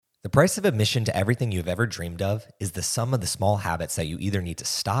The price of admission to everything you've ever dreamed of is the sum of the small habits that you either need to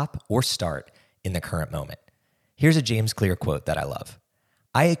stop or start in the current moment. Here's a James Clear quote that I love.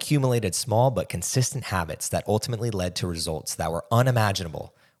 I accumulated small but consistent habits that ultimately led to results that were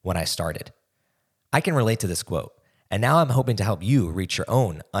unimaginable when I started. I can relate to this quote, and now I'm hoping to help you reach your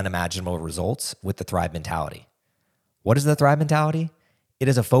own unimaginable results with the Thrive mentality. What is the Thrive mentality? It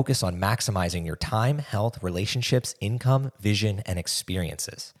is a focus on maximizing your time, health, relationships, income, vision, and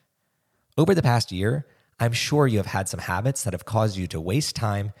experiences. Over the past year, I'm sure you have had some habits that have caused you to waste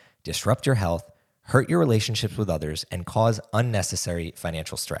time, disrupt your health, hurt your relationships with others, and cause unnecessary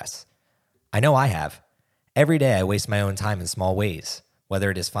financial stress. I know I have. Every day I waste my own time in small ways,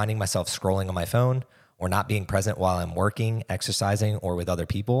 whether it is finding myself scrolling on my phone or not being present while I'm working, exercising, or with other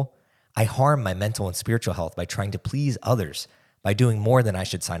people. I harm my mental and spiritual health by trying to please others, by doing more than I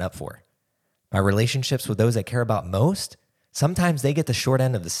should sign up for. My relationships with those I care about most, sometimes they get the short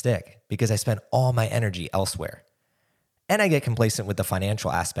end of the stick because I spend all my energy elsewhere. And I get complacent with the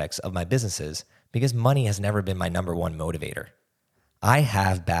financial aspects of my businesses because money has never been my number one motivator. I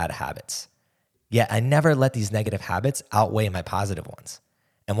have bad habits, yet I never let these negative habits outweigh my positive ones.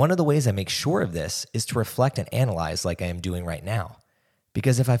 And one of the ways I make sure of this is to reflect and analyze like I am doing right now.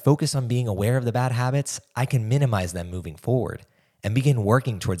 Because if I focus on being aware of the bad habits, I can minimize them moving forward and begin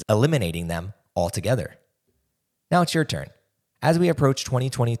working towards eliminating them altogether. Now it's your turn. As we approach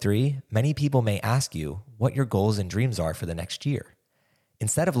 2023, many people may ask you what your goals and dreams are for the next year.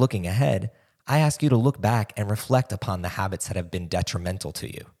 Instead of looking ahead, I ask you to look back and reflect upon the habits that have been detrimental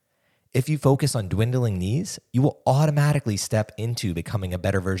to you. If you focus on dwindling these, you will automatically step into becoming a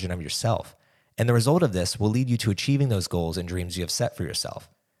better version of yourself. And the result of this will lead you to achieving those goals and dreams you have set for yourself.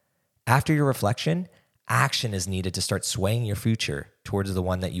 After your reflection, action is needed to start swaying your future towards the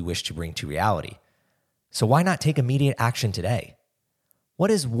one that you wish to bring to reality. So why not take immediate action today?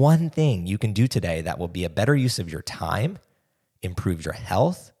 What is one thing you can do today that will be a better use of your time, improve your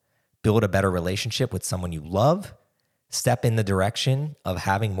health, build a better relationship with someone you love, step in the direction of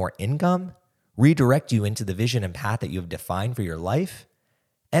having more income, redirect you into the vision and path that you have defined for your life,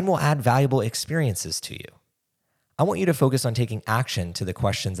 and will add valuable experiences to you? I want you to focus on taking action to the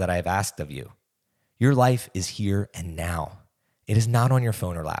questions that I have asked of you. Your life is here and now. It is not on your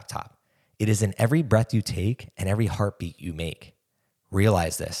phone or laptop. It is in every breath you take and every heartbeat you make.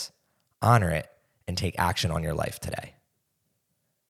 Realize this, honor it, and take action on your life today.